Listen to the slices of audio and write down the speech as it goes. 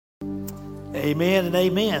Amen and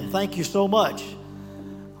amen. Thank you so much.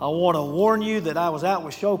 I want to warn you that I was out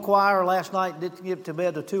with show choir last night and didn't get to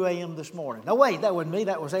bed till 2 a.m. this morning. No, wait, that wasn't me.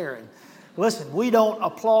 That was Aaron. Listen, we don't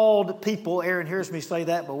applaud people. Aaron hears me say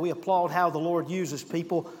that, but we applaud how the Lord uses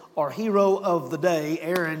people. Our hero of the day,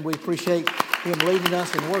 Aaron, we appreciate him leading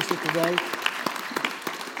us in worship today.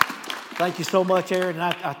 Thank you so much, Aaron. And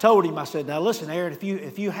I told him, I said, now listen, Aaron,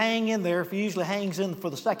 if you hang in there, if he usually hangs in for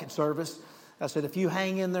the second service, I said, if you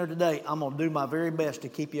hang in there today, I'm going to do my very best to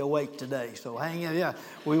keep you awake today. So hang in, yeah,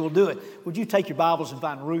 we will do it. Would you take your Bibles and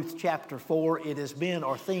find Ruth chapter 4? It has been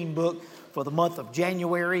our theme book for the month of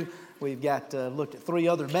January. We've got looked at 3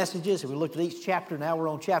 other messages, and we looked at each chapter. Now we're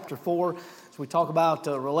on chapter 4. So we talk about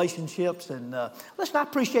relationships. And listen, I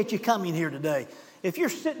appreciate you coming here today. If you're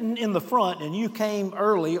sitting in the front and you came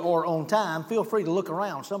early or on time, feel free to look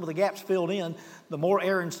around. Some of the gaps filled in. The more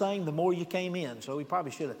Aaron sang, the more you came in. So we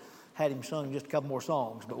probably should have had him sung just a couple more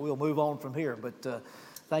songs, but we'll move on from here. But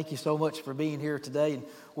thank you so much for being here today. And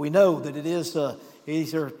we know that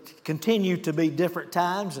these are continue to be different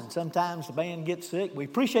times, and sometimes the band gets sick. We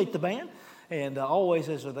appreciate the band, and always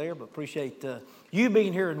as they're there, but appreciate you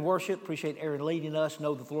being here in worship. Appreciate Aaron leading us.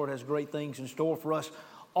 Know that the Lord has great things in store for us.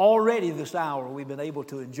 Already this hour we've been able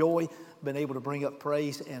to enjoy, been able to bring up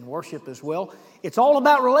praise and worship as well. It's all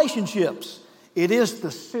about relationships. It is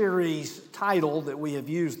the series title that we have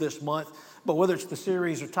used this month, but whether it's the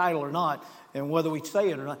series or title or not, and whether we say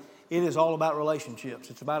it or not, it is all about relationships.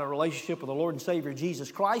 It's about a relationship with the Lord and Savior Jesus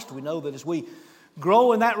Christ. We know that as we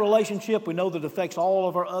grow in that relationship, we know that it affects all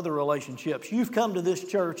of our other relationships. You've come to this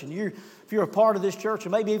church, and if you're a part of this church,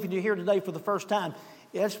 and maybe even you're here today for the first time,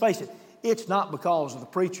 let's face it, it's not because of the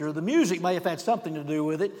preacher. The music may have had something to do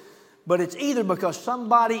with it, but it's either because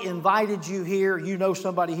somebody invited you here, you know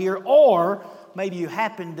somebody here, or maybe you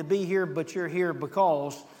happen to be here, but you're here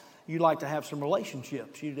because you like to have some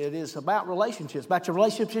relationships. It is about relationships, about your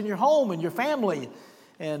relationships in your home and your family.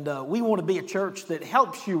 And we want to be a church that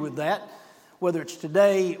helps you with that, whether it's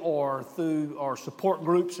today or through our support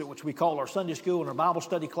groups, which we call our Sunday school and our Bible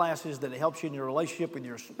study classes, that it helps you in your relationship with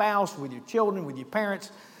your spouse, with your children, with your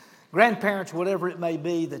parents, grandparents, whatever it may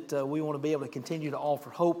be, that we want to be able to continue to offer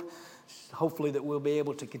hope. Hopefully that we'll be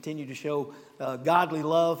able to continue to show godly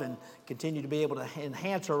love and continue to be able to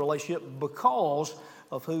enhance our relationship because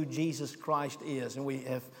of who Jesus Christ is. And we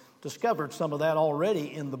have discovered some of that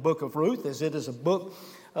already in the book of Ruth, as it is a book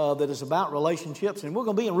that is about relationships. And we're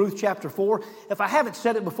going to be in Ruth chapter 4. If I haven't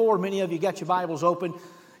said it before, many of you got your Bibles open.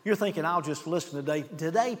 You're thinking, I'll just listen today.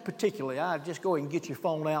 Today particularly, I just go ahead and get your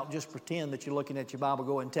phone out and just pretend that you're looking at your Bible,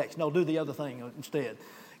 go ahead and text. No, do the other thing instead.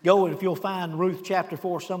 Go, and if you'll find Ruth chapter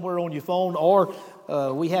 4 somewhere on your phone, or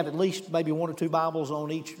we have at least maybe 1 or 2 Bibles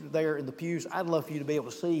on each there in the pews. I'd love for you to be able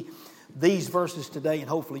to see these verses today, and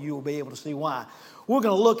hopefully you will be able to see why. We're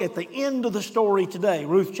going to look at the end of the story today.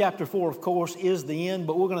 Ruth chapter 4, of course, is the end,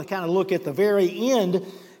 but we're going to kind of look at the very end,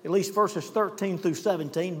 at least verses 13 through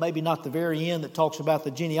 17, maybe not the very end that talks about the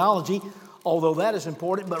genealogy, although that is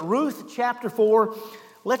important. But Ruth chapter 4,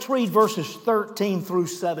 let's read verses 13 through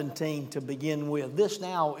 17 to begin with. This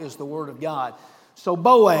now is the word of God. So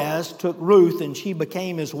Boaz took Ruth, and she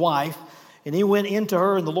became his wife, and he went into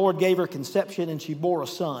her, and the Lord gave her conception, and she bore a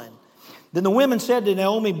son. Then the women said to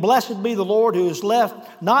Naomi, "Blessed be the Lord who has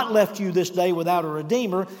not left you this day without a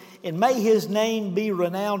redeemer, and may his name be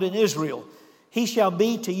renowned in Israel. He shall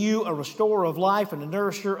be to you a restorer of life and a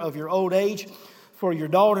nourisher of your old age. For your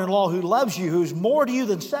daughter-in-law who loves you, who's more to you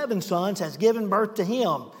than 7 sons, has given birth to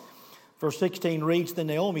him." Verse 16 reads, "Then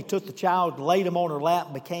Naomi took the child, laid him on her lap,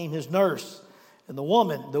 and became his nurse. And the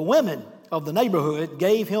women of the neighborhood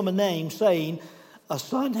gave him a name, saying, 'A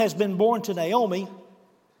son has been born to Naomi.'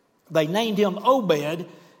 They named him Obed.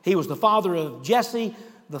 He was the father of Jesse,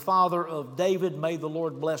 the father of David." May the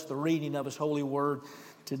Lord bless the reading of his holy word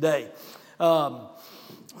today.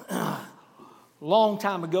 Long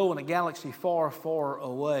time ago in a galaxy far, far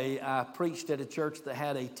away, I preached at a church that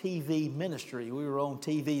had a TV ministry. We were on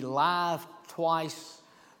TV live twice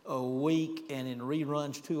a week and in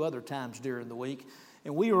reruns 2 other times during the week.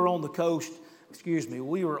 And we were on the coast,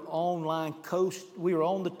 we were online coast, we were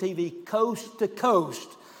on the TV coast to coast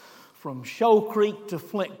from Shoal Creek to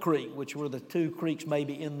Flint Creek, which were the 2 creeks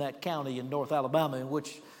maybe in that county in North Alabama in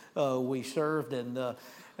which we served. And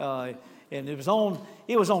it was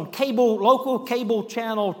on cable, local cable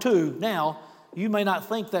channel 2. Now, you may not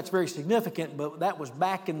think that's very significant, but that was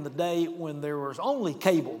back in the day when there was only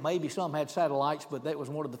cable. Maybe some had satellites, but that was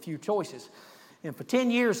one of the few choices. And for 10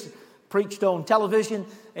 years, preached on television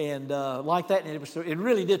and like that, and it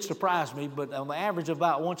really did surprise me. But on the average,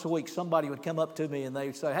 about once a week, somebody would come up to me and they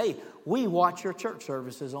would say, "Hey, we watch your church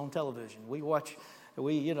services on television. We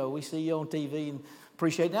We see you on TV and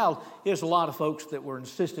appreciate it. Now, there's a lot of folks that were in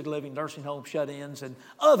assisted living, nursing home, shut-ins, and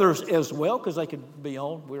others as well, because they could be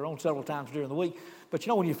on. We were on several times during the week. But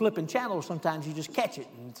when you're flipping channels, sometimes you just catch it,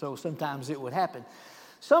 and so sometimes it would happen.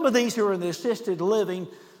 Some of these who are in the assisted living,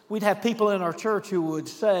 we'd have people in our church who would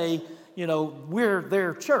say, we're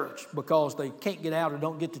their church because they can't get out or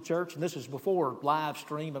don't get to church. And this is before live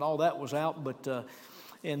stream and all that was out. But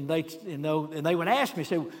and they would ask me,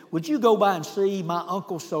 say, would you go by and see my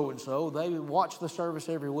uncle so-and-so? They would watch the service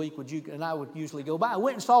every week. Would you? And I would usually go by. I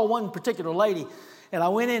went and saw one particular lady, and I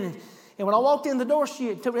went in, and when I walked in the door,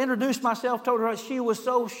 to introduce myself, told her she was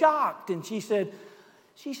so shocked. And she said,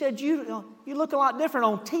 you look a lot different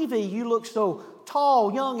on TV. You look so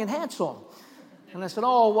tall, young, and handsome. And I said,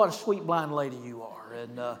 oh, what a sweet blind lady you are.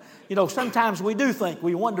 And, sometimes we do think,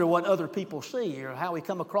 we wonder what other people see or how we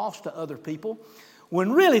come across to other people,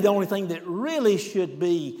 when really the only thing that really should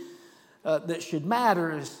be, that should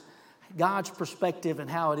matter is God's perspective and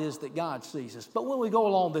how it is that God sees us. But when we go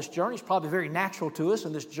along this journey, it's probably very natural to us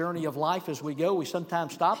in this journey of life as we go. We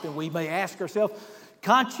sometimes stop and we may ask ourselves,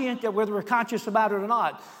 whether we're conscious about it or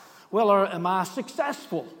not, am I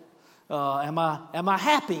successful? Am I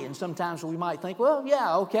happy? And sometimes we might think, well,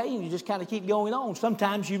 yeah, okay, and you just kind of keep going on.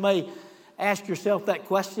 Sometimes you may ask yourself that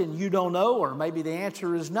question, you don't know, or maybe the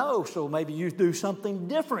answer is no, so maybe you do something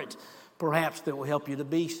different, perhaps that will help you to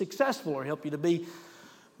be successful or help you to be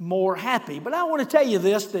more happy. But I want to tell you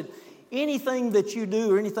this, that anything that you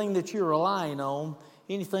do or anything that you're relying on,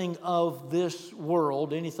 anything of this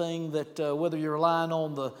world, anything that, whether you're relying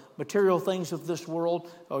on the material things of this world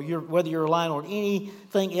or whether you're relying on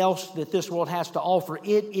anything else that this world has to offer,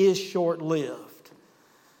 it is short-lived.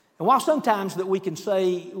 And while sometimes that we can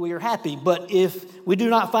say we are happy, but if we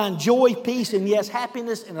do not find joy, peace, and yes,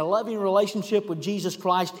 happiness in a loving relationship with Jesus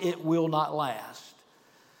Christ, it will not last.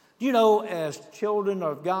 Do you know, as children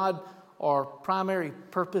of God, our primary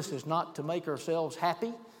purpose is not to make ourselves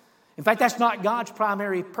happy? In fact, that's not God's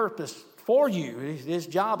primary purpose for you. His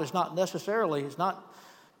job is not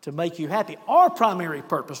to make you happy. Our primary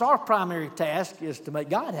purpose, our primary task is to make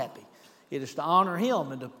God happy. It is to honor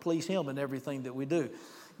Him and to please Him in everything that we do.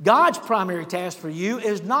 God's primary task for you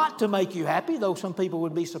is not to make you happy, though some people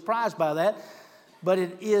would be surprised by that, but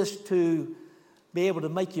it is to be able to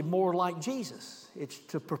make you more like Jesus. It's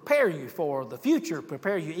to prepare you for the future,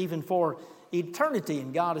 prepare you even for eternity,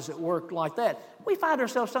 and God is at work like that. We find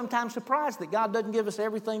ourselves sometimes surprised that God doesn't give us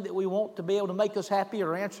everything that we want to be able to make us happy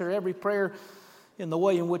or answer every prayer in the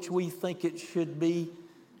way in which we think it should be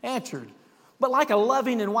answered. But like a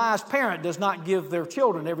loving and wise parent does not give their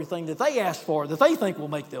children everything that they ask for, that they think will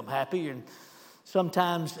make them happy, and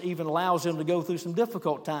sometimes even allows them to go through some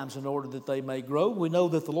difficult times in order that they may grow. We know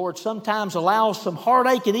that the Lord sometimes allows some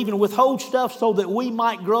heartache and even withholds stuff so that we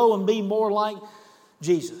might grow and be more like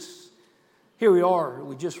Jesus. Here we are,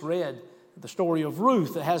 we just read the story of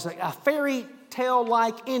Ruth that has a fairy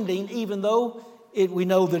tale-like ending, even though we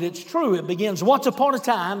know that it's true. It begins, once upon a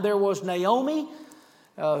time there was Naomi,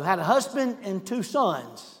 had a husband and 2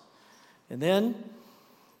 sons. And then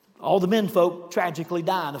all the menfolk tragically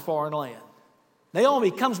die in a foreign land.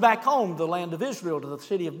 Naomi comes back home to the land of Israel, to the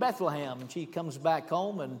city of Bethlehem, and she comes back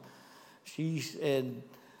home and she's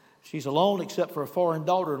alone except for a foreign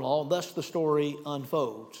daughter-in-law, and thus the story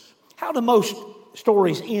unfolds. How do most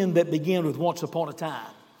stories end that begin with once upon a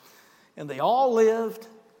time? And they all lived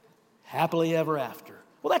happily ever after.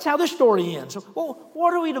 Well, that's how this story ends. Well,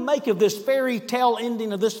 what are we to make of this fairy tale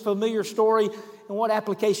ending of this familiar story, and what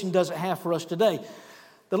application does it have for us today?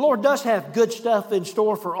 The Lord does have good stuff in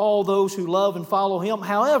store for all those who love and follow Him.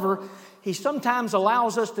 However, He sometimes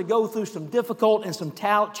allows us to go through some difficult and some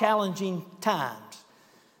challenging times.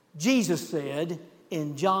 Jesus said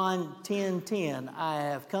in John 10:10, I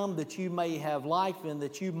have come that you may have life and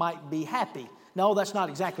that you might be happy. No, that's not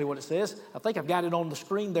exactly what it says. I think I've got it on the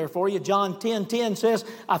screen there for you. John 10:10 says,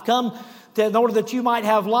 I've come in order that you might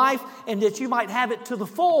have life and that you might have it to the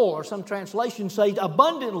full, or some translations say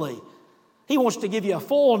abundantly. He wants to give you a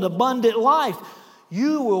full and abundant life.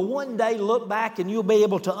 You will one day look back and you'll be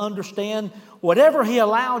able to understand whatever He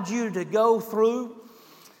allowed you to go through,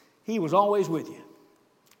 He was always with you.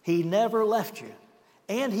 He never left you.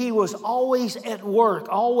 And He was always at work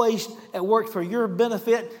for your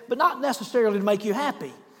benefit, but not necessarily to make you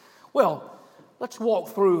happy. Well, let's walk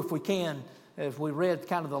through, if we can, as we read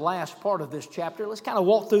kind of the last part of this chapter. Let's kind of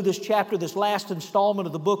walk through this chapter, this last installment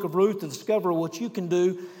of the book of Ruth, to discover what you can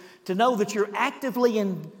do to know that you're actively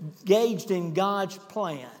engaged in God's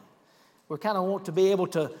plan. We kind of want to be able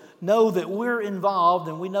to know that we're involved,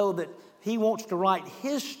 and we know that He wants to write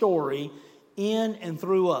His story in and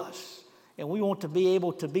through us. And we want to be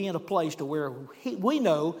able to be in a place to where we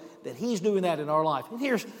know that He's doing that in our life. And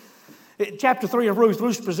here's chapter 3 of Ruth.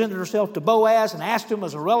 Ruth presented herself to Boaz and asked him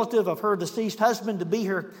as a relative of her deceased husband to be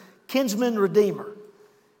her kinsman redeemer.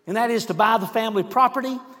 And that is to buy the family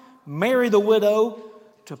property, marry the widow,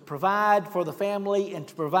 to provide for the family, and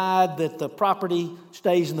to provide that the property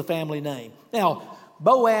stays in the family name. Now,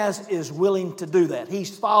 Boaz is willing to do that.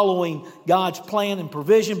 He's following God's plan and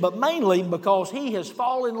provision, but mainly because he has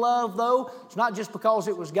fallen in love, though. It's not just because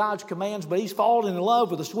it was God's commands, but he's fallen in love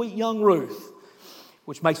with a sweet young Ruth,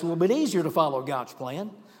 which makes it a little bit easier to follow God's plan.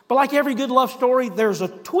 But like every good love story, there's a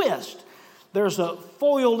twist. There's a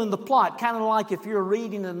foil in the plot, kind of like if you're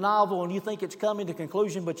reading a novel and you think it's coming to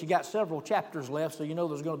conclusion, but you got several chapters left, so you know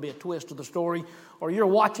there's going to be a twist to the story. Or you're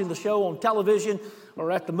watching the show on television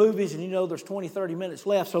or at the movies and you know there's 20, 30 minutes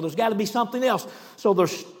left, so there's got to be something else. So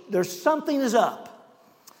there's something is up.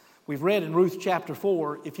 We've read in Ruth chapter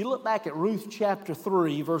 4. If you look back at Ruth chapter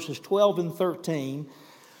 3, verses 12 and 13,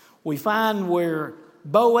 we find where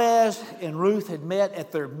Boaz and Ruth had met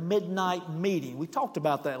at their midnight meeting. We talked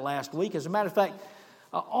about that last week. As a matter of fact,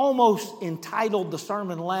 I almost entitled the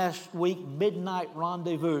sermon last week, Midnight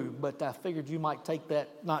Rendezvous, but I figured you might take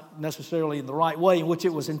that not necessarily in the right way in which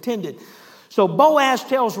it was intended. So Boaz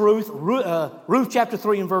tells Ruth chapter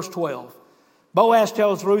 3 and verse 12. Boaz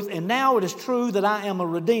tells Ruth, "And now it is true that I am a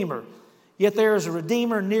redeemer, yet there is a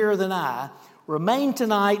redeemer nearer than I. Remain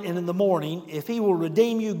tonight and in the morning. If he will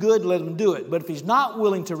redeem you, good, let him do it. But if he's not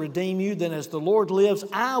willing to redeem you, then as the Lord lives,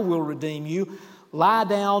 I will redeem you. Lie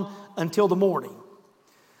down until the morning."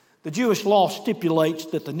 The Jewish law stipulates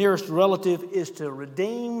that the nearest relative is to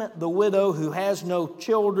redeem the widow who has no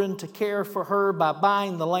children to care for her by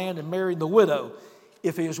buying the land and marrying the widow,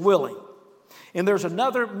 if he is willing. And there's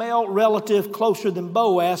another male relative closer than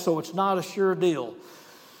Boaz, so it's not a sure deal.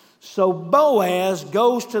 So Boaz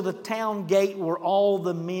goes to the town gate where all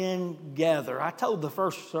the men gather. I told the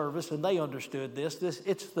first service, and they understood this.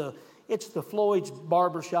 It's the Floyd's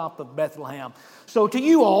Barbershop of Bethlehem. So to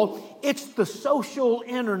you all, it's the social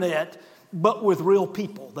internet, but with real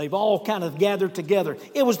people. They've all kind of gathered together.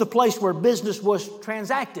 It was the place where business was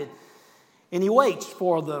transacted. And he waits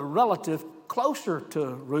for the relative closer to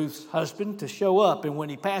Ruth's husband to show up. And when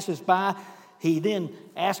he passes by, he then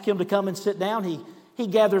asks him to come and sit down. He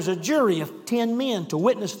gathers a jury of 10 men to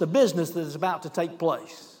witness the business that is about to take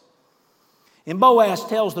place. And Boaz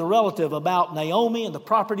tells the relative about Naomi and the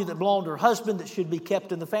property that belonged to her husband that should be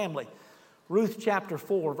kept in the family. Ruth chapter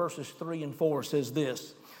 4, verses 3 and 4 says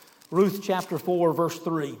this. Ruth chapter 4, verse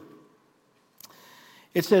 3.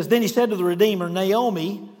 It says, "Then he said to the Redeemer,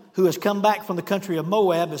 Naomi, who has come back from the country of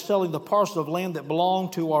Moab, is selling the parcel of land that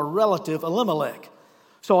belonged to our relative Elimelech.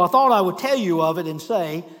 So I thought I would tell you of it and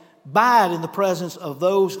say, buy it in the presence of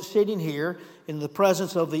those sitting here, in the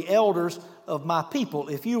presence of the elders of my people.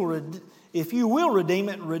 If you will redeem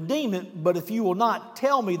it, but if you will not,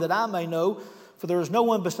 tell me that I may know, for there is no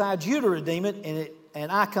one besides you to redeem it,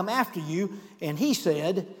 and I come after you. And he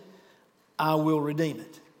said, I will redeem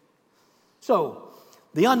it." So,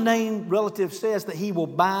 the unnamed relative says that he will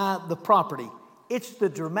buy the property. It's the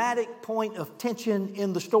dramatic point of tension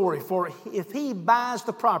in the story, for if he buys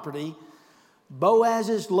the property,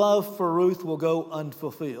 Boaz's love for Ruth will go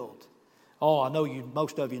unfulfilled. Oh, I know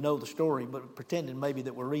most of you know the story, but pretending maybe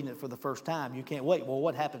that we're reading it for the first time, you can't wait. Well,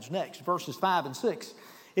 what happens next? Verses 5 and 6.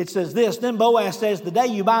 It says this, "Then Boaz says, the day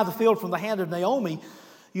you buy the field from the hand of Naomi,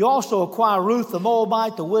 you also acquire Ruth the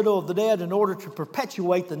Moabite, the widow of the dead, in order to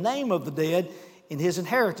perpetuate the name of the dead in his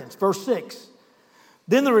inheritance." Verse 6.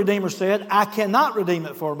 "Then the Redeemer said, I cannot redeem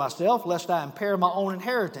it for myself, lest I impair my own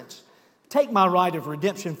inheritance. Take my right of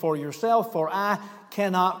redemption for yourself, for I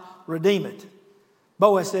cannot redeem it."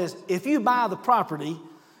 Boaz says, if you buy the property,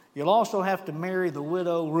 you'll also have to marry the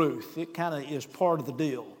widow Ruth. It kind of is part of the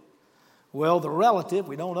deal. Well, the relative,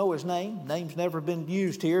 we don't know his name. Name's never been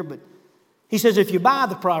used here, but he says, if you buy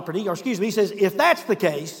the property, he says, if that's the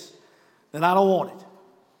case, then I don't want it.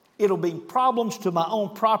 It'll be problems to my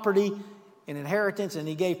own property and inheritance, and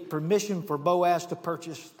he gave permission for Boaz to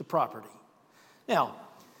purchase the property. Now,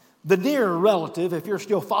 the nearer relative, if you're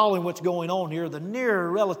still following what's going on here, the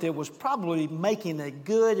nearer relative was probably making a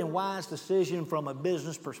good and wise decision from a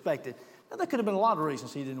business perspective. Now, there could have been a lot of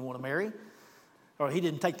reasons he didn't want to marry, or he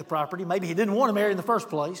didn't take the property. Maybe he didn't want to marry in the first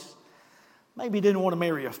place. Maybe he didn't want to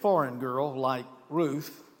marry a foreign girl like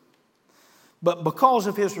Ruth. But because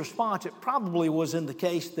of his response, it probably was in the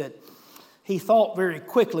case that he thought very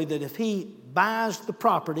quickly that if he buys the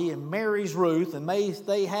property and marries Ruth, and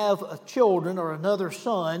they have a children or another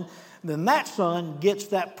son, then that son gets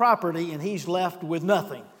that property and he's left with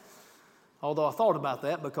nothing. Although I thought about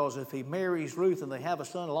that, because if he marries Ruth and they have a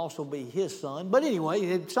son, it'll also be his son. But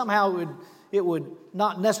anyway, somehow it would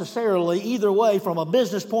not necessarily, either way, from a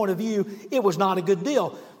business point of view, it was not a good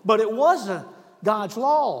deal. But it was God's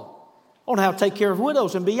law on how to take care of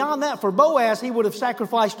widows. And beyond that, for Boaz, he would have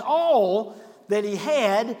sacrificed all that he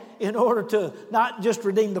had in order to not just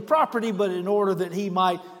redeem the property, but in order that he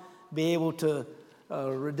might be able to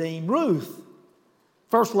redeem Ruth.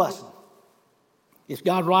 First lesson is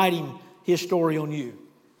God writing His story on you.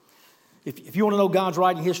 If you want to know God's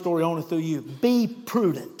writing His story on and through you, be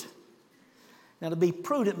prudent. Now, to be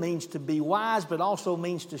prudent means to be wise, but also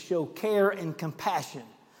means to show care and compassion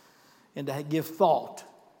and to give thought.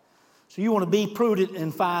 So you want to be prudent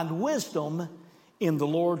and find wisdom in the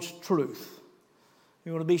Lord's truth.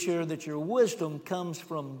 You want to be sure that your wisdom comes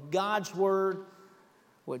from God's Word,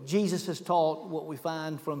 what Jesus has taught, what we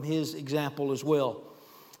find from His example as well.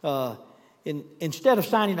 Instead of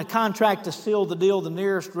signing a contract to seal the deal, the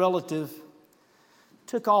nearest relative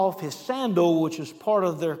took off his sandal, which was part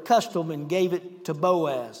of their custom, and gave it to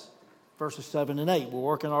Boaz. Verses 7 and 8. We're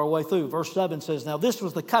working our way through. Verse 7 says, "Now this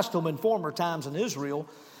was the custom in former times in Israel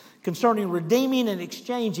concerning redeeming and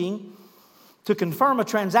exchanging. To confirm a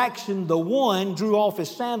transaction, the one drew off his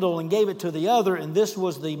sandal and gave it to the other, and this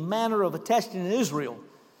was the manner of attesting in Israel."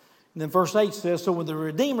 And then verse 8 says, "So when the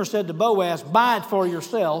Redeemer said to Boaz, 'Buy it for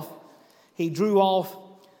yourself,' he drew off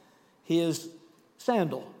his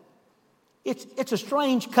sandal." It's a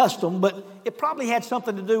strange custom, but it probably had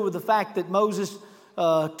something to do with the fact that Moses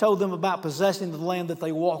told them about possessing the land that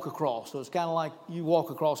they walk across. So it's kind of like you walk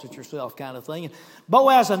across it yourself kind of thing. And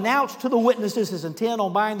Boaz announced to the witnesses his intent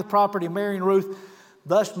on buying the property and marrying Ruth,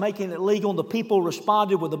 thus making it legal. And the people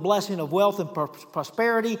responded with a blessing of wealth and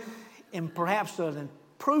prosperity, and perhaps an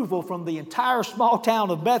approval from the entire small town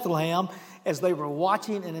of Bethlehem as they were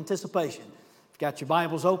watching in anticipation. If you've got your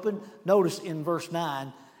Bibles open, notice in verse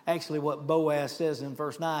 9, actually what Boaz says in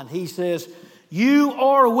verse 9. He says, "You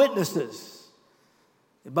are witnesses."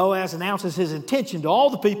 Boaz announces his intention to all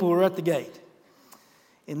the people who are at the gate.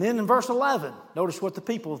 And then in verse 11, notice what the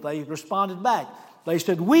people, they responded back. They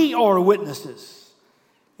said, "We are witnesses."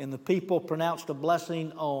 And the people pronounced a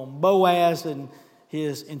blessing on Boaz and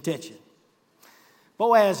his intention.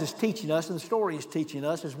 Boaz is teaching us, and the story is teaching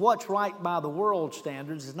us, is what's right by the world's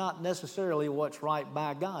standards is not necessarily what's right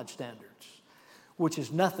by God's standards, which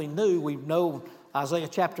is nothing new. We know Isaiah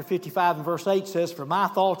chapter 55 and verse 8 says, "For my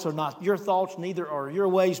thoughts are not your thoughts, neither are your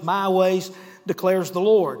ways my ways, declares the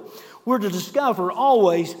Lord." We're to discover,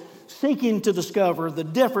 always seeking to discover the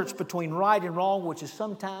difference between right and wrong, which is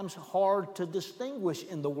sometimes hard to distinguish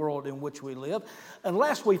in the world in which we live,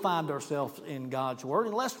 unless we find ourselves in God's Word,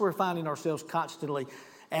 unless we're finding ourselves constantly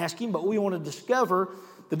asking. But we want to discover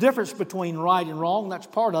the difference between right and wrong. That's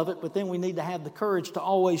part of it, but then we need to have the courage to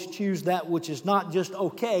always choose that which is not just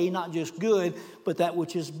okay, not just good, but that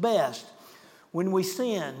which is best. When we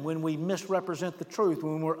sin, when we misrepresent the truth,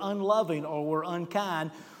 when we're unloving or we're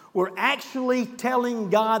unkind, we're actually telling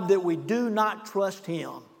God that we do not trust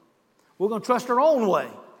Him. We're going to trust our own way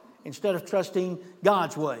instead of trusting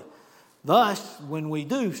God's way. Thus, when we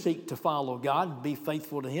do seek to follow God, be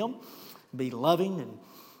faithful to Him, be loving and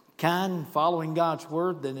kind, following God's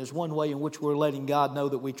Word, then there's one way in which we're letting God know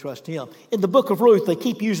that we trust Him. In the book of Ruth, they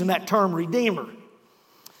keep using that term redeemer.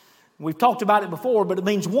 We've talked about it before, but it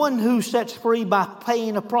means one who sets free by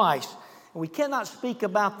paying a price. And we cannot speak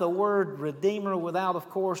about the word redeemer without, of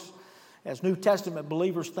course, as New Testament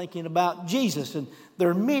believers, thinking about Jesus. And there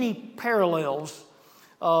are many parallels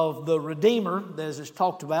of the redeemer, as is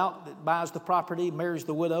talked about, that buys the property, marries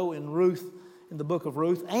the widow in Ruth, in the book of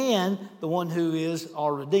Ruth, and the one who is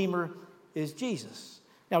our Redeemer is Jesus.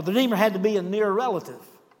 Now, the Redeemer had to be a near relative.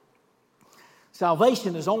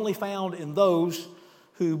 Salvation is only found in those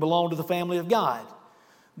who belong to the family of God.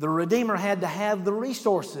 The Redeemer had to have the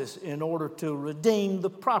resources in order to redeem the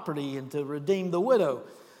property and to redeem the widow.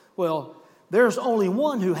 Well, there's only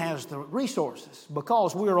one who has the resources.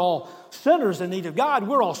 Because we're all sinners in need of God,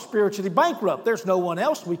 we're all spiritually bankrupt. There's no one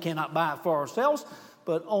else. We cannot buy it for ourselves.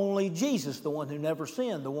 But only Jesus, the one who never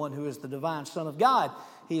sinned, the one who is the divine Son of God.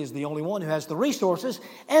 He is the only one who has the resources.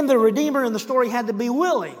 And the Redeemer in the story had to be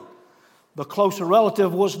willing. The closer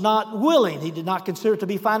relative was not willing. He did not consider it to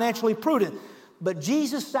be financially prudent. But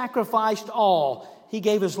Jesus sacrificed all. He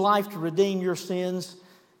gave His life to redeem your sins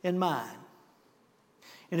and mine.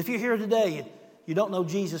 And if you're here today and you don't know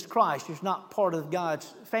Jesus Christ, you're not part of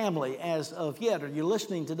God's family as of yet, or you're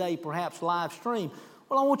listening today perhaps live stream,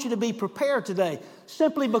 well, I want you to be prepared today,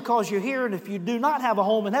 simply because you're here, and if you do not have a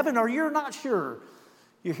home in heaven or you're not sure,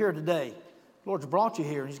 you're here today. The Lord's brought you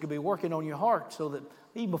here, and He's going to be working on your heart so that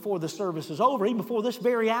even before the service is over, even before this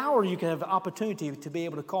very hour, you can have the opportunity to be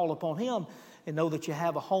able to call upon Him and know that you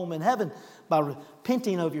have a home in heaven by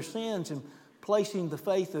repenting of your sins and placing the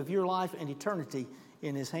faith of your life and eternity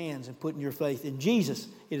in His hands and putting your faith in Jesus.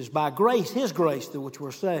 It is by grace, His grace, through which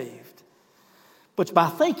we're saved. But it's by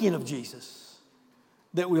thinking of Jesus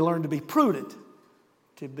that we learn to be prudent,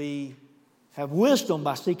 to have wisdom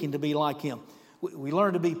by seeking to be like Him. We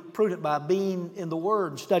learn to be prudent by being in the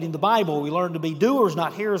Word and studying the Bible. We learn to be doers,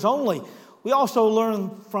 not hearers only. We also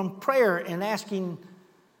learn from prayer and asking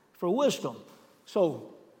for wisdom.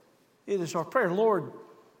 So it is our prayer, Lord,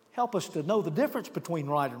 help us to know the difference between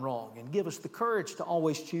right and wrong and give us the courage to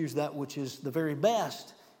always choose that which is the very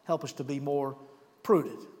best. Help us to be more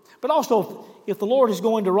prudent. But also, if the Lord is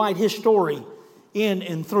going to write His story in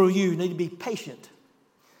and through you need to be patient.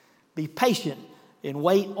 Be patient and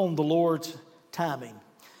wait on the Lord's timing.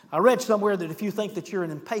 I read somewhere that if you think that you're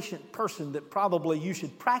an impatient person, that probably you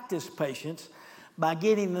should practice patience by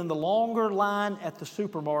getting in the longer line at the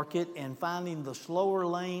supermarket and finding the slower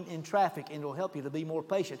lane in traffic, and it'll help you to be more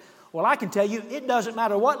patient. Well, I can tell you, it doesn't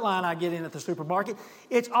matter what line I get in at the supermarket.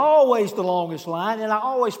 It's always the longest line, and I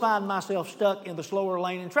always find myself stuck in the slower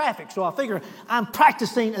lane in traffic. So I figure I'm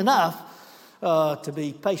practicing enough to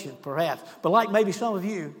be patient, perhaps. But like maybe some of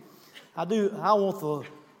you, I want the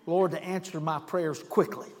Lord to answer my prayers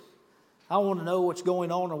quickly. I want to know what's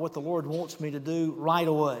going on or what the Lord wants me to do right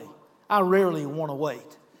away. I rarely want to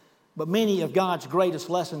wait. But many of God's greatest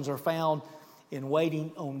lessons are found in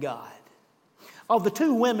waiting on God. Of the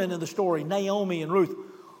two women in the story, Naomi and Ruth,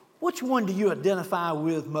 which one do you identify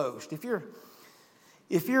with most? If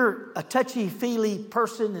you're a touchy-feely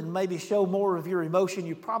person and maybe show more of your emotion,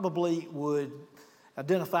 you probably would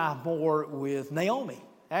identify more with Naomi.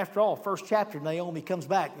 After all, first chapter, Naomi comes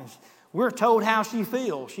back and we're told how she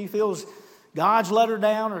feels. She feels God's let her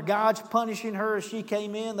down or God's punishing her as she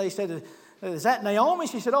came in. They said, "Is that Naomi?"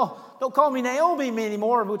 She said, "Oh, don't call me Naomi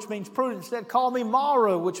anymore," which means prudent. Instead, call me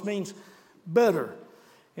Mara, which means bitter.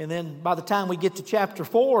 And then by the time we get to chapter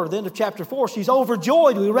 4, the end of chapter 4, she's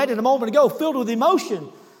overjoyed. We read it a moment ago, filled with emotion.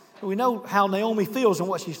 And we know how Naomi feels and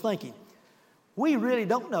what she's thinking. We really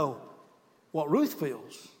don't know what Ruth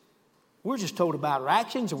feels. We're just told about her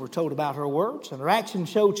actions and we're told about her words. And her actions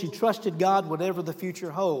showed she trusted God whatever the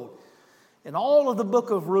future held. And all of the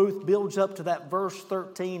book of Ruth builds up to that verse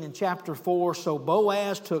 13 in chapter 4. So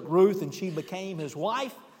Boaz took Ruth and she became his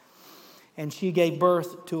wife and she gave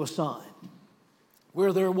birth to a son.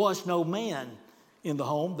 Where there was no man in the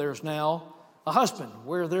home, there's now a husband.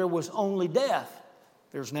 Where there was only death,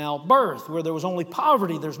 there's now birth. Where there was only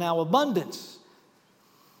poverty, there's now abundance.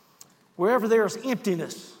 Wherever there is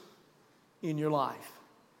emptiness in your life,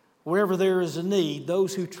 wherever there is a need,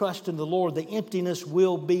 those who trust in the Lord, the emptiness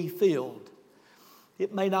will be filled.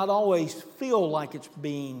 It may not always feel like it's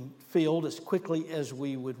being filled as quickly as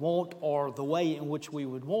we would want or the way in which we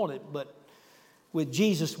would want it, but with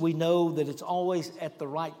Jesus, we know that it's always at the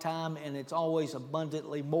right time and it's always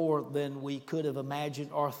abundantly more than we could have imagined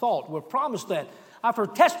or thought. We're promised that. I've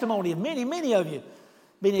heard testimony of many of you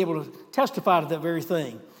being able to testify to that very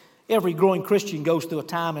thing. Every growing Christian goes through a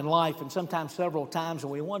time in life, and sometimes several times,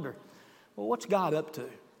 and we wonder, well, what's God up to?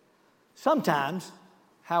 Sometimes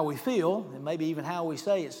how we feel, and maybe even how we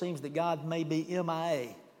say, it seems that God may be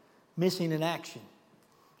MIA, missing in action.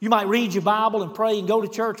 You might read your Bible and pray and go to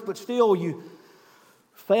church, but still you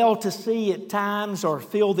fail to see at times or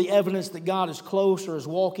feel the evidence that God is close or is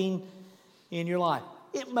walking in your life.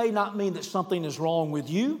 It may not mean that something is wrong with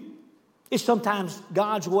you. It's sometimes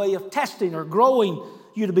God's way of testing or growing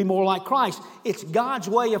you to be more like Christ. It's God's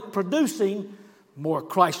way of producing more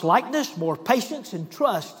Christ-likeness, more patience and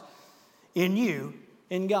trust in you,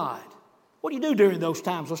 in God. What do you do during those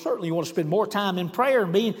times? Well, certainly you want to spend more time in prayer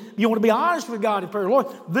and you want to be honest with God in prayer. Lord,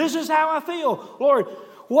 this is how I feel. Lord,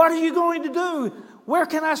 what are you going to do? Where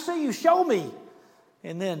can I see you? Show me.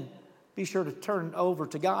 And then be sure to turn over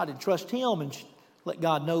to God and trust Him and let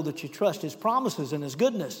God know that you trust His promises and His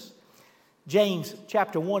goodness. James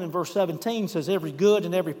chapter 1 and verse 17 says, "Every good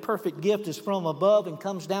and every perfect gift is from above and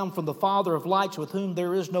comes down from the Father of lights, with whom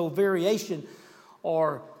there is no variation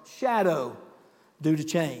or shadow due to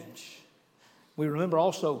change." We remember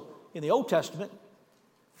also in the Old Testament,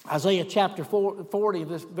 Isaiah chapter 40,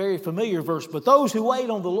 this very familiar verse, "But those who wait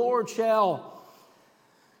on the Lord shall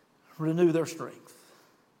renew their strength."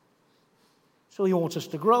 So He wants us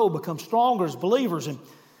to grow, become stronger as believers. And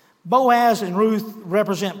Boaz and Ruth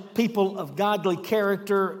represent people of godly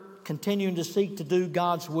character, continuing to seek to do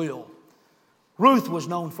God's will. Ruth was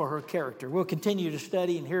known for her character. We'll continue to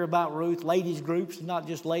study and hear about Ruth, ladies groups, not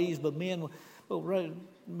just ladies, but men Well,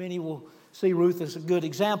 many will see Ruth as a good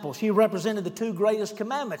example. She represented the two greatest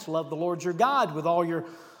commandments: love the Lord your God with all your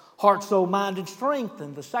heart, soul, mind, and strength.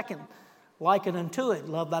 And the second, liken unto it,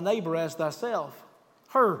 love thy neighbor as thyself.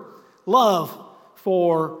 Her love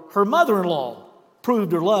for her mother-in-law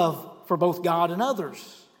proved her love for both God and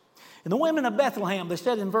others. And the women of Bethlehem, they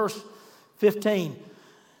said in verse 15,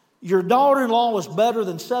 your daughter-in-law is better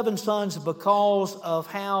than 7 sons because of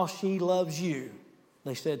how she loves you,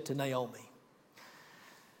 they said to Naomi.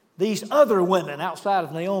 These other women outside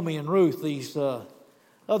of Naomi and Ruth, these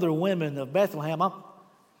other women of Bethlehem, I'm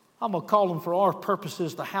going to call them for our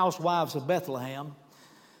purposes the housewives of Bethlehem.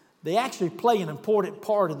 They actually play an important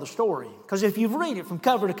part in the story. Because if you've read it from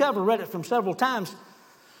cover to cover, read it from several times,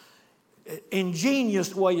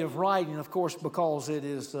 ingenious way of writing, of course, because it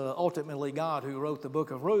is ultimately God who wrote the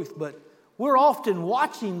book of Ruth. But we're often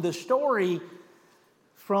watching the story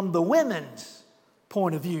from the women's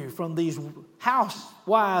point of view, from these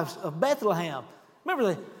housewives of Bethlehem.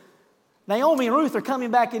 Remember, Naomi and Ruth are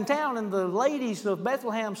coming back in town, and the ladies of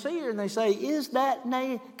Bethlehem see her, and they say,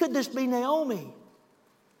 could this be Naomi?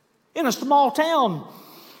 In a small town,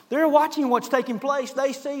 they're watching what's taking place.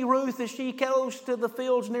 They see Ruth as she goes to the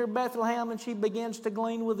fields near Bethlehem, and she begins to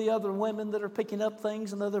glean with the other women that are picking up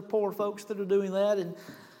things and other poor folks that are doing that. And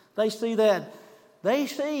they see that. They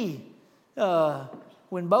see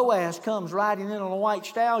when Boaz comes riding in on a white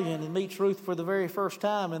stallion and meets Ruth for the very first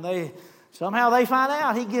time, and somehow they find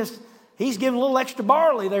out he's giving a little extra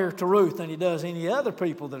barley there to Ruth than he does any other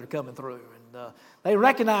people that are coming through. And they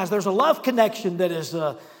recognize there's a love connection that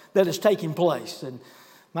is taking place. And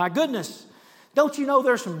my goodness, don't you know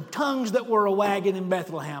there's some tongues that were a-wagging in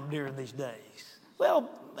Bethlehem during these days? Well,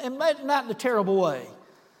 and not in a terrible way.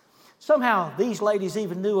 Somehow these ladies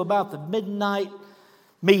even knew about the midnight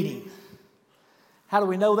meeting. How do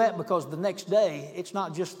we know that? Because the next day, it's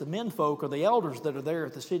not just the menfolk or the elders that are there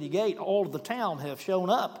at the city gate. All of the town have shown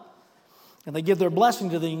up, and they give their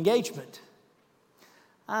blessing to the engagement.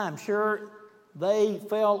 I'm sure they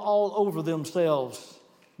fell all over themselves,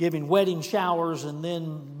 giving wedding showers and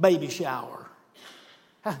then baby shower.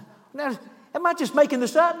 Now, am I just making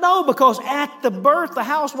this up? No, because at the birth, the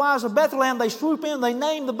housewives of Bethlehem, they swoop in, they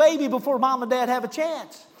name the baby before mom and dad have a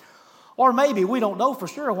chance. Or maybe, we don't know for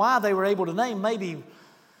sure why they were able to name maybe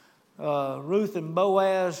Ruth and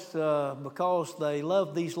Boaz because they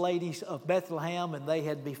loved these ladies of Bethlehem and they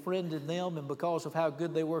had befriended them, and because of how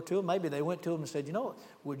good they were to them, maybe they went to them and said, you know what,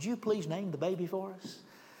 would you please name the baby for us?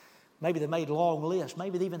 Maybe they made a long list.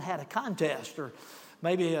 Maybe they even had a contest, or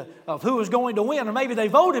maybe of who was going to win, or maybe they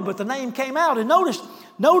voted, but the name came out. And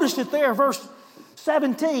notice it there, verse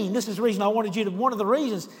 17. This is the reason I wanted you to, one of the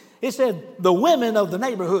reasons, it said the women of the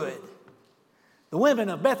neighborhood. The women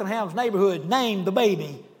of Bethlehem's neighborhood named the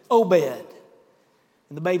baby Obed.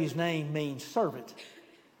 And the baby's name means servant.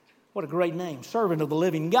 What a great name, servant of the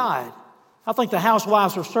living God. I think the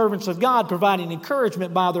housewives are servants of God, providing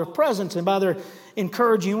encouragement by their presence and by their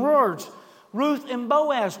encouraging words. Ruth and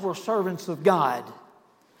Boaz were servants of God.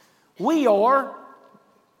 We are,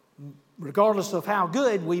 regardless of how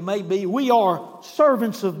good we may be, we are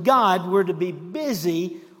servants of God. We're to be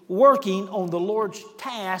busy working on the Lord's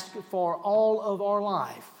task for all of our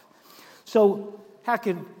life. So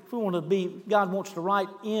if we want to be, God wants to write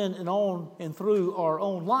in and on and through our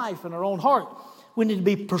own life and our own heart, we need to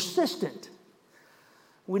be persistent.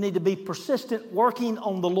 We need to be persistent working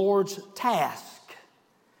on the Lord's task.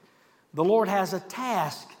 The Lord has a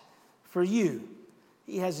task for you.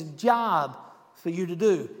 He has a job for you to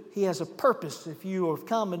do. He has a purpose. If you have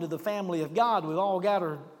come into the family of God, we've all got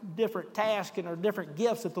our different tasks and our different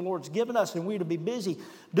gifts that the Lord's given us, and we're to be busy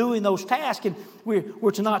doing those tasks, and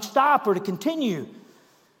we're to not stop or to continue.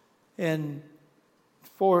 And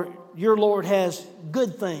for your Lord has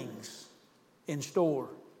good things in store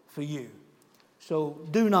for you. So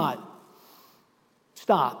do not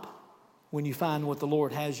stop when you find what the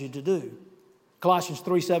Lord has you to do. Colossians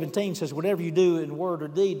 3:17 says, whatever you do in word or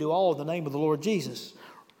deed, do all in the name of the Lord Jesus.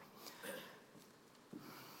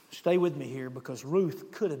 Stay with me here, because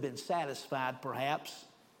Ruth could have been satisfied, perhaps,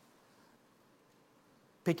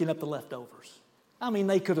 picking up the leftovers. I mean,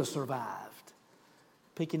 they could have survived.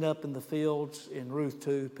 Picking up in the fields, in Ruth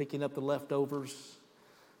too, picking up the leftovers.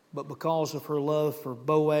 But because of her love for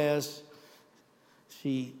Boaz,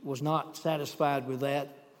 she was not satisfied with that,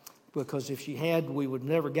 because if she had, we would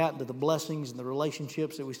never gotten to the blessings and the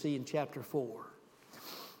relationships that we see in chapter 4.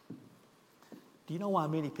 Do you know why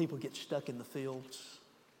many people get stuck in the fields?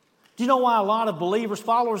 Do you know why a lot of believers,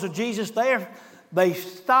 followers of Jesus, they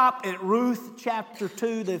stop at Ruth chapter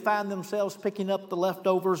 2. They find themselves picking up the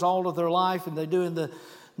leftovers all of their life, and they're doing the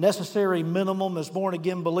necessary minimum as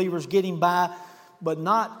born-again believers, getting by, but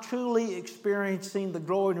not truly experiencing the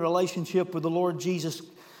growing relationship with the Lord Jesus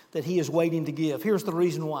that He is waiting to give. Here's the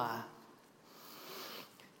reason why.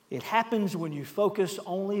 It happens when you focus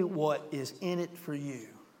only what is in it for you,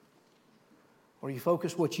 or you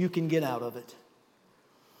focus what you can get out of it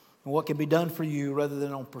and what can be done for you rather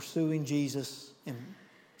than on pursuing Jesus and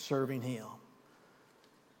serving Him.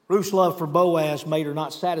 Ruth's love for Boaz made her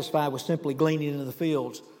not satisfied with simply gleaning in the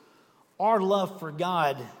fields. Our love for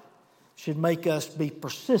God should make us be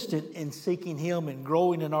persistent in seeking Him and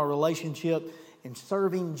growing in our relationship, and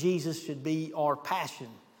serving Jesus should be our passion.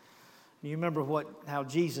 You remember how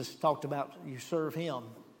Jesus talked about you serve Him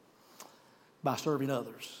by serving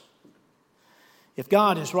others. If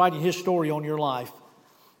God is writing His story on your life,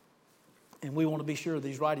 and we want to be sure that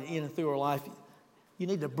He's writing in and through our life, you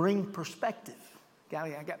need to bring perspective.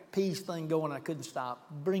 I got peace thing going, I couldn't stop.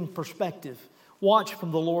 Bring perspective. Watch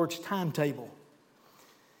from the Lord's timetable.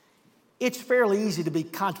 It's fairly easy to be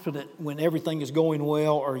confident when everything is going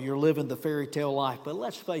well or you're living the fairy tale life. But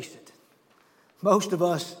let's face it, most of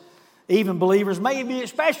us, even believers, maybe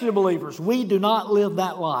especially believers, we do not live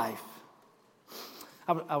that life.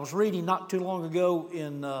 I was reading not too long ago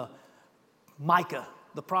in Micah,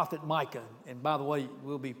 the prophet Micah. And by the way,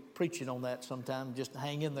 we'll be preaching on that sometime, just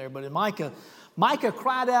hang in there. But in Micah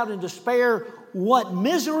cried out in despair, "What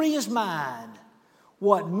misery is mine?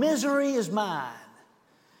 What misery is mine?"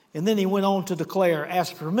 And then he went on to declare,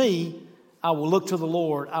 "As for me, I will look to the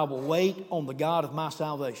Lord. I will wait on the God of my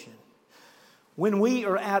salvation." When we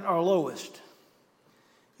are at our lowest,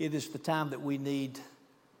 it is the time that we need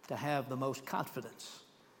to have the most confidence.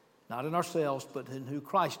 Not in ourselves, but in who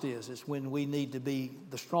Christ is. It's when we need to be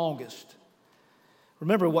the strongest.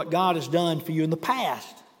 Remember what God has done for you in the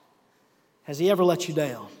past. Has He ever let you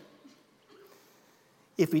down?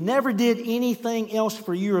 If He never did anything else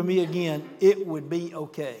for you or me again, it would be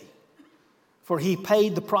okay. For He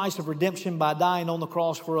paid the price of redemption by dying on the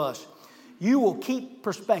cross for us. You will keep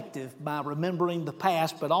perspective by remembering the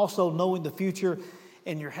past, but also knowing the future,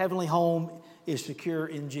 and your heavenly home is secure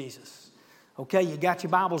in Jesus. Okay, you got your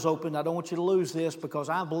Bibles open. I don't want you to lose this, because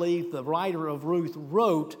I believe the writer of Ruth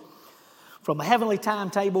wrote from a heavenly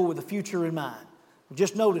timetable with the future in mind.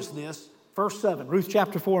 Just notice this. Verse 7, Ruth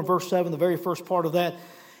chapter 4 and verse 7, the very first part of that,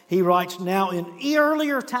 he writes, "Now in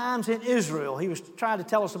earlier times in Israel," he was trying to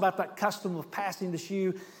tell us about that custom of passing the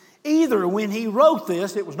shoe. Either when he wrote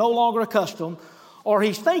this, it was no longer a custom, or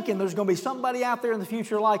he's thinking there's going to be somebody out there in the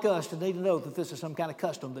future like us that need to know that this is some kind of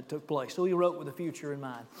custom that took place. So he wrote with the future in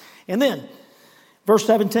mind. And then, verse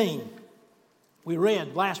 17, we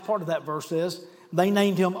read, last part of that verse says, they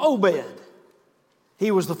named him Obed.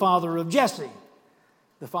 He was the father of Jesse,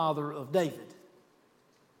 the father of David.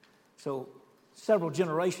 So several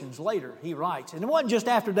generations later, he writes, and it wasn't just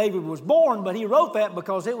after David was born, but he wrote that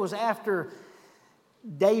because it was after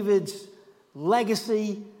David's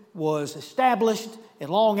legacy was established and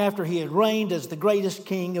long after he had reigned as the greatest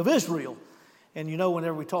king of Israel. And you know,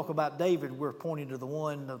 whenever we talk about David, we're pointing to the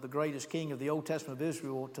one of the greatest king of the Old Testament of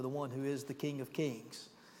Israel, to the one who is the King of Kings.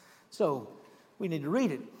 So we need to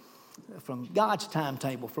read it from God's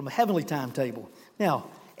timetable, from a heavenly timetable. Now,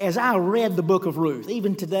 as I read the book of Ruth,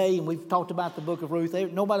 even today, and we've talked about the book of Ruth,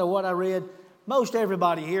 no matter what I read, most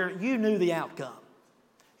everybody here, you knew the outcome.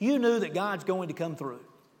 You knew that God's going to come through.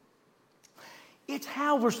 It's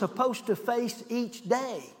how we're supposed to face each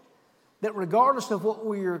day. That regardless of what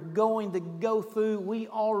we're going to go through, we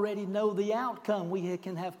already know the outcome. We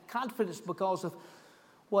can have confidence because of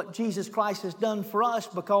what Jesus Christ has done for us,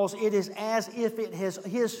 because it is as if it has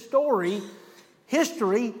His story,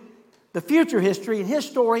 history, the future history, and His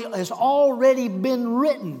story has already been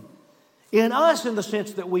written in us, in the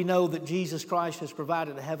sense that we know that Jesus Christ has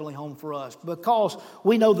provided a heavenly home for us, because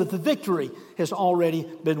we know that the victory has already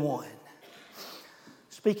been won.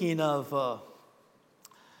 Speaking of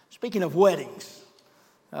weddings,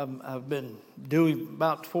 I've been doing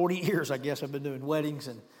about 40 years, I guess I've been doing weddings,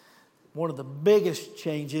 and one of the biggest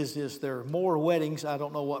changes is there are more weddings, I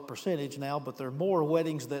don't know what percentage now, but there are more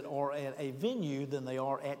weddings that are at a venue than they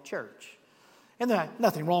are at church. And there's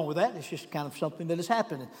nothing wrong with that, it's just kind of something that has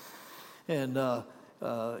happened. And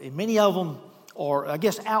many of them are, I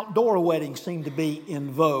guess, outdoor weddings seem to be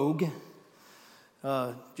in vogue,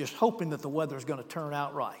 just hoping that the weather is going to turn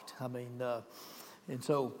out right. I mean, and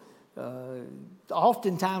so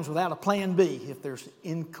oftentimes without a plan B if there's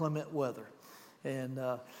inclement weather. And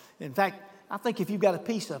in fact, I think if you've got a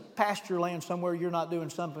piece of pasture land somewhere you're not doing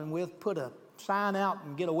something with, put a sign out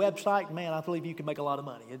and get a website, and man, I believe you can make a lot of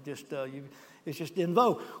money. It's just in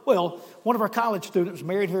vogue. Well, one of our college students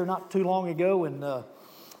married here not too long ago, and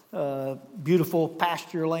beautiful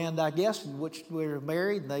pasture land, I guess, in which we were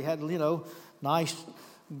married. And they had, nice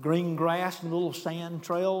green grass and little sand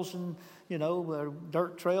trails and,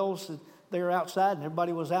 dirt trails there outside. And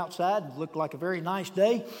everybody was outside. It looked like a very nice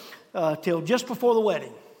day till just before the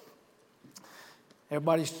wedding.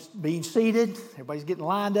 Everybody's being seated. Everybody's getting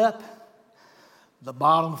lined up. The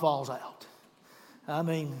bottom falls out. I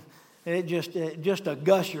mean, it just a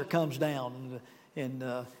gusher comes down. And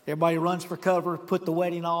everybody runs for cover, put the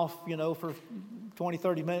wedding off, for 20,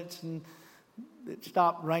 30 minutes. And it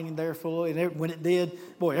stopped raining there for a little. And when it did,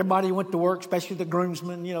 boy, everybody went to work, especially the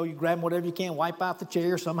groomsmen. You grab whatever you can, wipe out the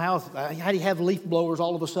chair. Somehow, how do you have leaf blowers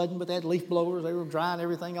all of a sudden? But they had leaf blowers. They were drying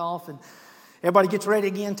everything off. And everybody gets ready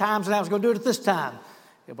again. Time's now. I was going to do it at this time.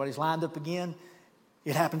 Everybody's lined up again.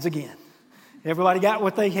 It happens again. Everybody got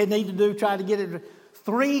what they had needed to do, tried to get it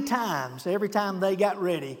 3 times. Every time they got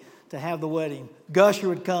ready to have the wedding, gusher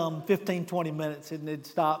would come, 15, 20 minutes, and they'd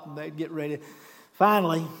stop and they'd get ready.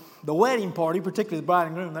 Finally, the wedding party, particularly the bride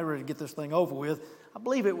and groom, they were ready to get this thing over with. I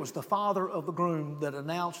believe it was the father of the groom that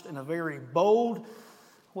announced in a very bold,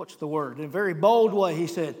 in a very bold way, he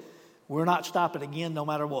said, "We're not stopping again no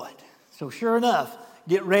matter what." So sure enough,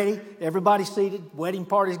 get ready. Everybody's seated. Wedding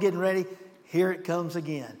party's getting ready. Here it comes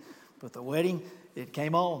again. But the wedding, it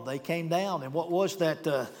came on. They came down. And what was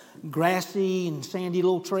that grassy and sandy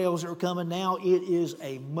little trails that were coming now? It is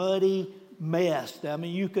a muddy mess. I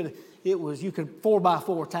mean, you could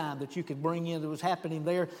 4x4 time that you could bring in that was happening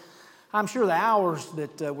there. I'm sure the hours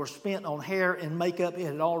that were spent on hair and makeup, it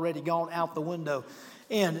had already gone out the window.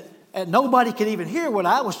 And nobody could even hear what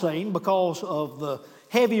I was saying because of the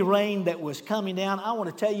heavy rain that was coming down. I want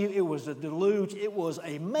to tell you, it was a deluge. It was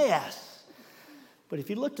a mess. But if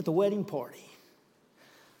you looked at the wedding party,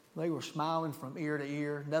 they were smiling from ear to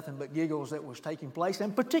ear, nothing but giggles that was taking place.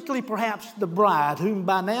 And particularly perhaps the bride, whom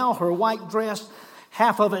by now her white dress,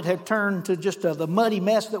 half of it had turned to just the muddy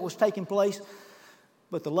mess that was taking place.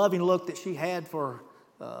 But the loving look that she had for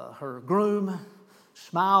her groom,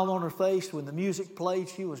 smile on her face when the music played.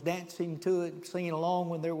 She was dancing to it, singing along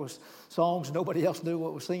when there was songs. Nobody else knew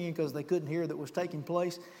what was singing because they couldn't hear that was taking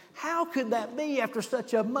place. How could that be after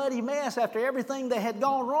such a muddy mess, after everything that had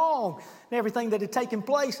gone wrong and everything that had taken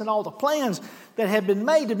place and all the plans that had been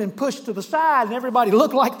made had been pushed to the side and everybody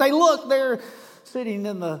looked like they looked there sitting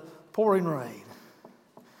in the pouring rain?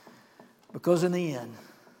 Because in the end,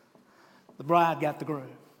 the bride got the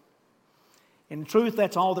groom. In truth,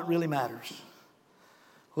 that's all that really matters.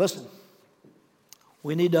 Listen,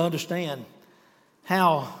 we need to understand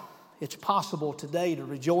how it's possible today to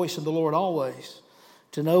rejoice in the Lord always,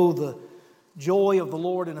 to know the joy of the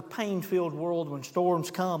Lord in a pain-filled world when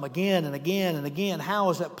storms come again and again and again. How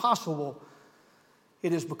is that possible?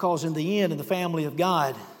 It is because in the end, in the family of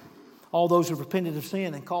God, all those who have repented of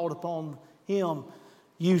sin and called upon Him,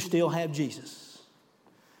 you still have Jesus.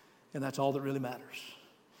 And that's all that really matters.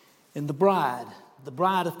 In the bride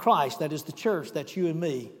of Christ, that is the church, that's you and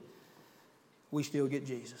me, we still get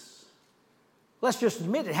Jesus. Let's just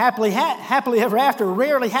admit it, happily ever after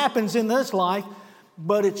rarely happens in this life,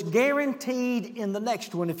 but it's guaranteed in the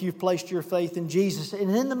next one if you've placed your faith in Jesus.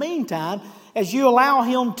 And in the meantime, as you allow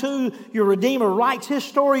Him to, your Redeemer writes His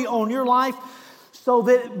story on your life so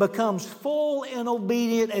that it becomes full and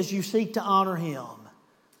obedient as you seek to honor Him.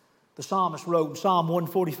 The psalmist wrote in Psalm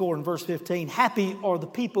 144 and verse 15, "Happy are the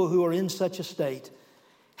people who are in such a state.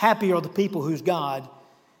 Happy are the people whose God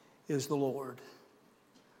is the Lord."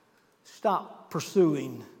 Stop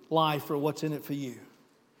pursuing life for what's in it for you.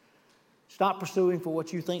 Stop pursuing for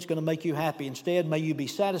what you think is going to make you happy. Instead, may you be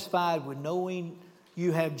satisfied with knowing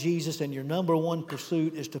you have Jesus and your number one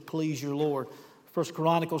pursuit is to please your Lord. 1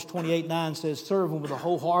 Chronicles 28:9 says, "Serve Him with a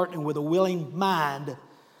whole heart and with a willing mind.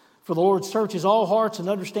 For the Lord searches all hearts and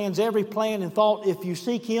understands every plan and thought. If you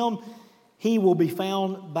seek Him, He will be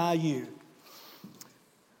found by you."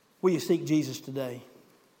 Will you seek Jesus today?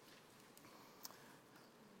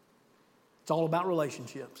 It's all about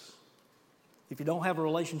relationships. If you don't have a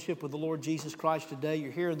relationship with the Lord Jesus Christ today,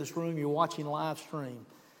 you're here in this room, you're watching live stream.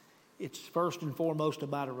 It's first and foremost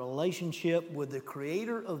about a relationship with the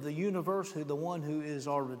Creator of the universe, the one who is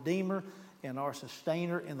our Redeemer and our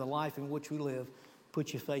Sustainer in the life in which we live.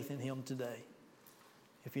 Put your faith in Him today.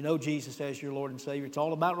 If you know Jesus as your Lord and Savior, it's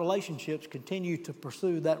all about relationships. Continue to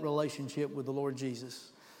pursue that relationship with the Lord Jesus.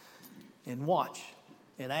 And watch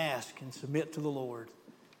and ask and submit to the Lord.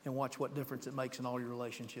 And watch what difference it makes in all your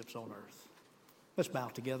relationships on earth. Let's bow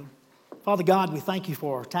together. Father God, we thank You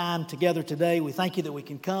for our time together today. We thank You that we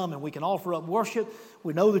can come and we can offer up worship.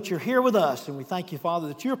 We know that You're here with us. And we thank You, Father,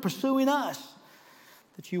 that You're pursuing us.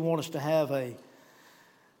 That You want us to have a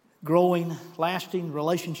growing, lasting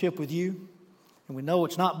relationship with You. And we know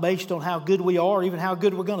it's not based on how good we are, or even how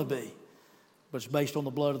good we're going to be, but it's based on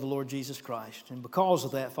the blood of the Lord Jesus Christ. And because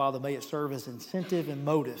of that, Father, may it serve as incentive and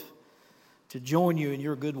motive to join you in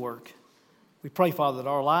your good work. We pray, Father, that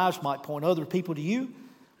our lives might point other people to you.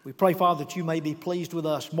 We pray, Father, that you may be pleased with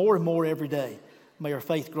us more and more every day. May our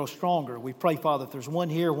faith grow stronger. We pray, Father, if there's one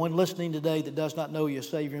here, one listening today that does not know you as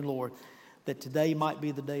Savior and Lord, that today might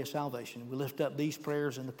be the day of salvation. We lift up these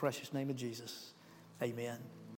prayers in the precious name of Jesus. Amen.